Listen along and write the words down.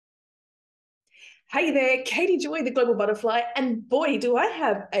Hey there, Katie Joy, the Global Butterfly, and boy, do I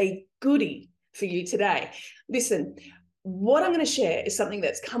have a goodie for you today. Listen, what I'm going to share is something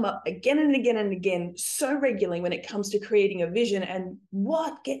that's come up again and again and again so regularly when it comes to creating a vision and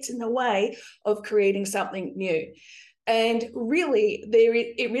what gets in the way of creating something new. And really,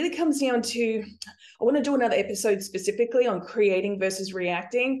 it really comes down to, I want to do another episode specifically on creating versus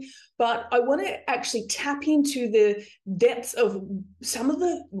reacting, but I want to actually tap into the depths of some of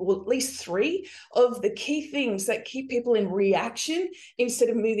at least three of the key things that keep people in reaction instead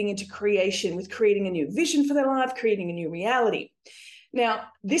of moving into creation with creating a new vision for their life, creating a new reality. Now,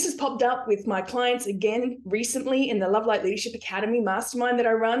 this has popped up with my clients again recently in the Love Light Leadership Academy mastermind that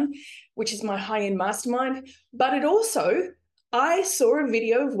I run, which is my high-end mastermind. But I saw a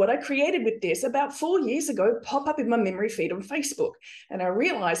video of what I created with this about 4 years ago pop up in my memory feed on Facebook. And I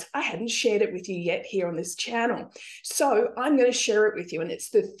realized I hadn't shared it with you yet here on this channel. So I'm going to share it with you. And it's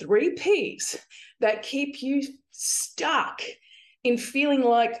the 3 Ps that keep you stuck in feeling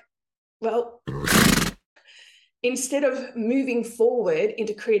like, well, instead of moving forward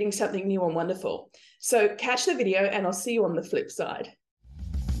into creating something new and wonderful. So catch the video and I'll see you on the flip side.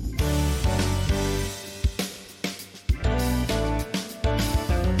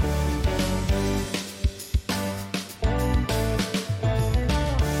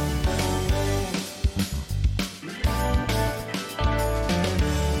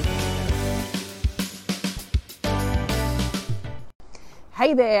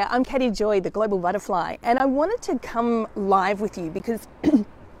 Hey there, I'm Katie Joy, the Global Butterfly, and I wanted to come live with you because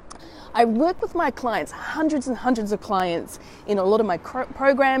I work with my clients, hundreds and hundreds of clients in a lot of my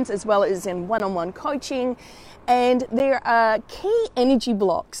programs as well as in one-on-one coaching, and there are key energy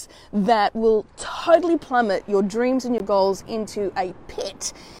blocks that will totally plummet your dreams and your goals into a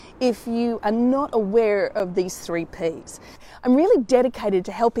pit if you are not aware of these 3 Ps. I'm really dedicated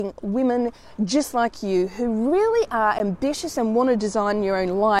to helping women just like you who really are ambitious and want to design your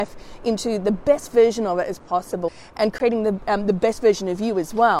own life into the best version of it as possible and creating the best version of you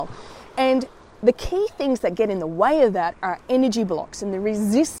as well. And the key things that get in the way of that are energy blocks and the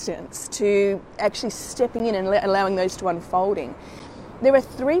resistance to actually stepping in and allowing those to unfolding. There are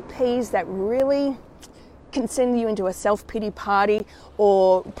 3 Ps that really can send you into a self-pity party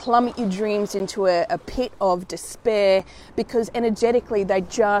or plummet your dreams into a pit of despair because energetically they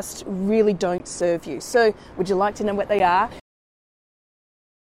just really don't serve you. So would you like to know what they are?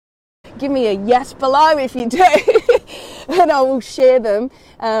 Give me a yes below if you do and I will share them.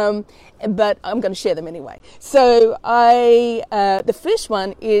 But I'm going to share them anyway. So the first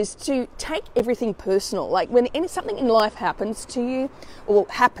one is to take everything personal. Like when something in life happens to you, or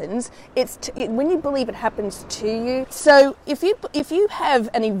happens, when you believe it happens to you. So if you have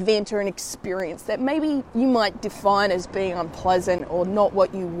an event or an experience that maybe you might define as being unpleasant or not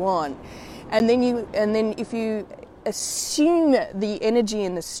what you want, and then if you assume the energy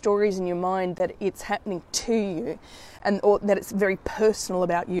and the stories in your mind that it's happening to you, or that it's very personal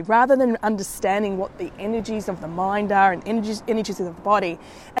about you, rather than understanding what the energies of the mind are and energies of the body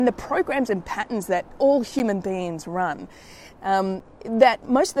and the programs and patterns that all human beings run. That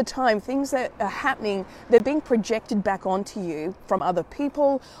most of the time things that are happening, they're being projected back onto you from other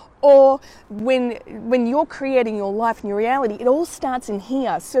people, or when you're creating your life and your reality, it all starts in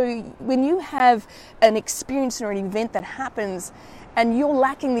here. So when you have an experience or an event that happens and you're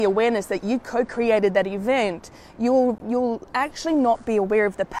lacking the awareness that you co-created that event, you'll actually not be aware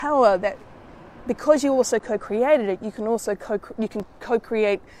of the power that, because you also co-created it, you can also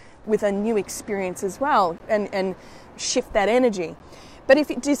co-create with a new experience as well and shift that energy. But if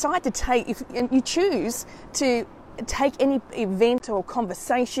you decide and you choose to take any event or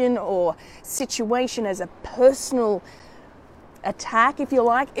conversation or situation as a personal attack, if you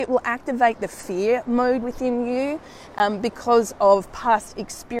like, it will activate the fear mode within you because of past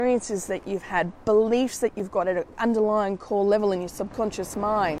experiences that you've had, beliefs that you've got at an underlying core level in your subconscious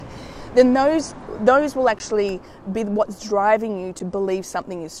mind. Then those will actually be what's driving you to believe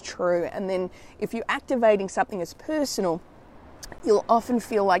something is true. And then if you're activating something as personal, you'll often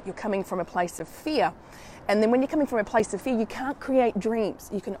feel like you're coming from a place of fear. And then when you're coming from a place of fear, you can't create dreams.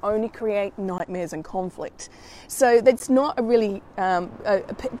 You can only create nightmares and conflict. So that's not a really,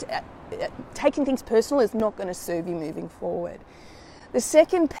 taking things personal is not going to serve you moving forward. The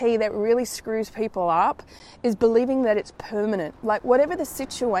second P that really screws people up is believing that it's permanent. Like whatever the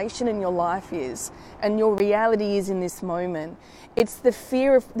situation in your life is and your reality is in this moment, it's the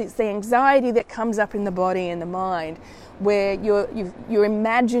fear of, it's the anxiety that comes up in the body and the mind where you're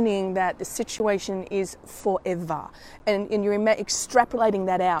imagining that the situation is forever, and you're extrapolating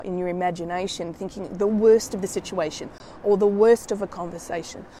that out in your imagination, thinking the worst of the situation or the worst of a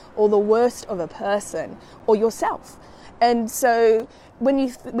conversation or the worst of a person or yourself. And so when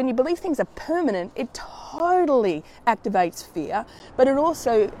you believe things are permanent, it totally activates fear, but it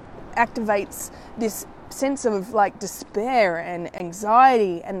also activates this sense of like despair and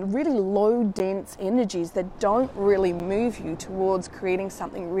anxiety and really low dense energies that don't really move you towards creating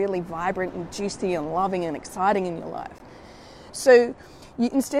something really vibrant and juicy and loving and exciting in your life. So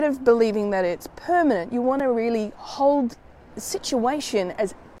instead of believing that it's permanent, you want to really hold the situation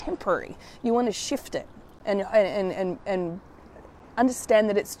as temporary. You want to shift it and understand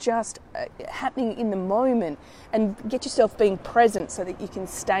that it's just happening in the moment, and get yourself being present so that you can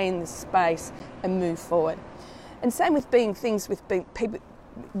stay in this space and move forward. And same with being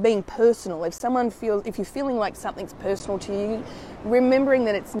personal. If you're feeling like something's personal to you, remembering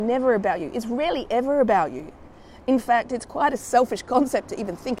that it's never about you. It's rarely ever about you. In fact, it's quite a selfish concept to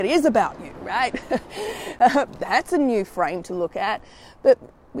even think it is about you, right? That's a new frame to look at. But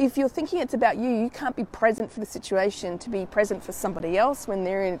if you're thinking it's about you, you can't be present for the situation to be present for somebody else when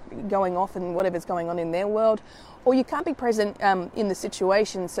they're going off and whatever's going on in their world, or you can't be present in the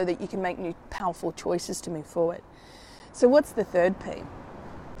situation so that you can make new powerful choices to move forward. So what's the third P?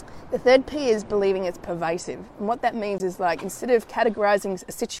 The third P is believing it's pervasive. And what that means is, like, instead of categorizing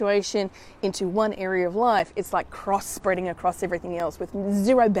a situation into one area of life, it's like cross-spreading across everything else with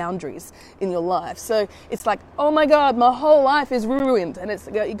zero boundaries in your life. So it's like, oh my God, my whole life is ruined. And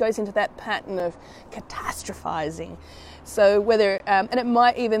it goes into that pattern of catastrophizing. So whether, and it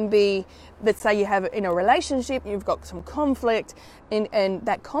might even be, let's say you have in a relationship, you've got some conflict, and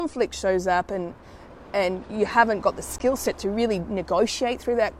that conflict shows up, and you haven't got the skill set to really negotiate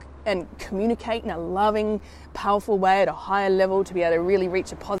through that and communicate in a loving, powerful way at a higher level to be able to really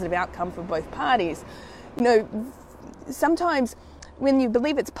reach a positive outcome for both parties. You know, sometimes when you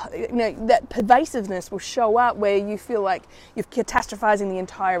believe it's, that pervasiveness will show up where you feel like you're catastrophizing the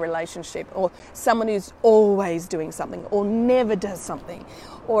entire relationship, or someone who's always doing something or never does something,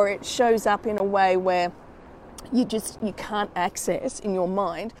 or it shows up in a way where you can't access in your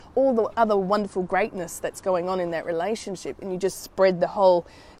mind all the other wonderful greatness that's going on in that relationship, and you just spread the whole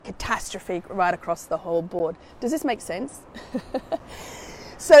catastrophe right across the whole board. Does this make sense?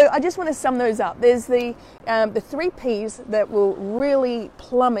 So I just want to sum those up. There's the three Ps that will really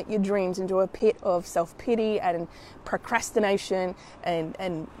plummet your dreams into a pit of self-pity and procrastination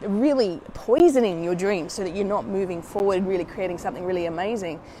and really poisoning your dreams so that you're not moving forward, really creating something really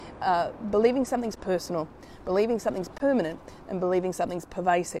amazing. Believing something's personal, believing something's permanent, and believing something's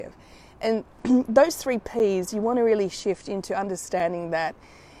pervasive. And those three Ps, you want to really shift into understanding that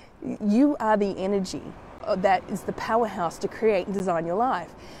you are the energy that is the powerhouse to create and design your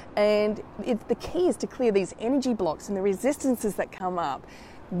life. And the key is to clear these energy blocks and the resistances that come up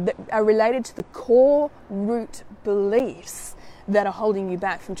that are related to the core root beliefs that are holding you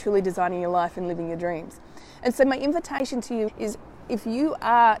back from truly designing your life and living your dreams. And so my invitation to you is, if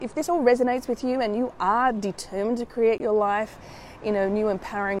this all resonates with you and you are determined to create your life in a new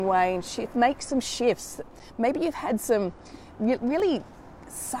empowering way and make some shifts. Maybe you've had some really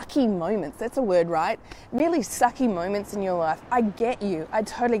sucky moments. That's a word, right? Really sucky moments in your life. I get you. I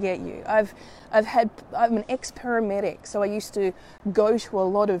totally get you. I'm an ex-paramedic, so I used to go to a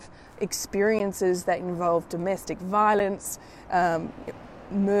lot of experiences that involve domestic violence,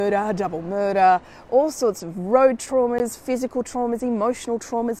 murder, double murder, all sorts of road traumas, physical traumas, emotional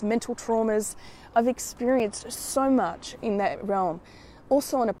traumas, mental traumas. I've experienced so much in that realm.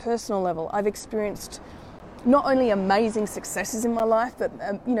 Also on a personal level, I've experienced not only amazing successes in my life, but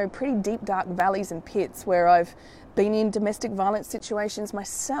pretty deep, dark valleys and pits where I've been in domestic violence situations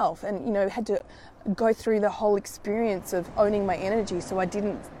myself, and had to go through the whole experience of owning my energy, so I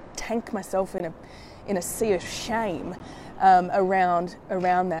didn't tank myself in a sea of shame around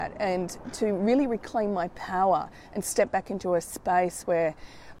that, and to really reclaim my power and step back into a space where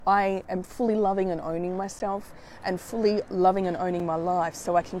I am fully loving and owning myself and fully loving and owning my life,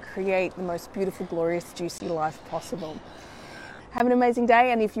 so I can create the most beautiful, glorious, juicy life possible. Have an amazing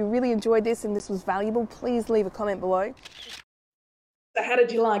day, and if you really enjoyed this and this was valuable, please leave a comment below. So how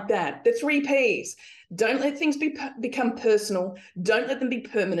did you like that? The three Ps. Don't let things become personal. Don't let them be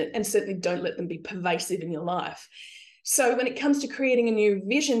permanent, and certainly don't let them be pervasive in your life. So when it comes to creating a new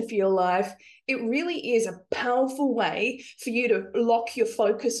vision for your life, it really is a powerful way for you to lock your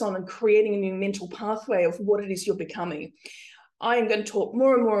focus on and creating a new mental pathway of what it is you're becoming. I am going to talk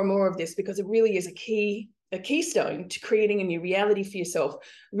more and more and more of this because it really is a keystone to creating a new reality for yourself,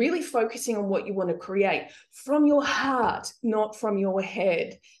 really focusing on what you want to create from your heart, not from your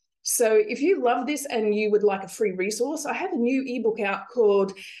head. So if you love this and you would like a free resource, I have a new ebook out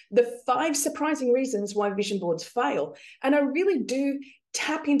called The 5 Surprising Reasons Why Vision Boards Fail. And I really do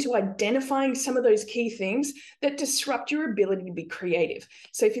tap into identifying some of those key things that disrupt your ability to be creative.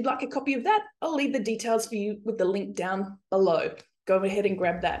 So if you'd like a copy of that, I'll leave the details for you with the link down below. Go ahead and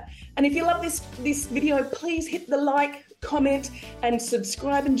grab that. And if you love this video, please hit the like, comment, and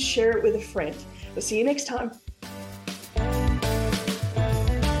subscribe and share it with a friend. We'll see you next time.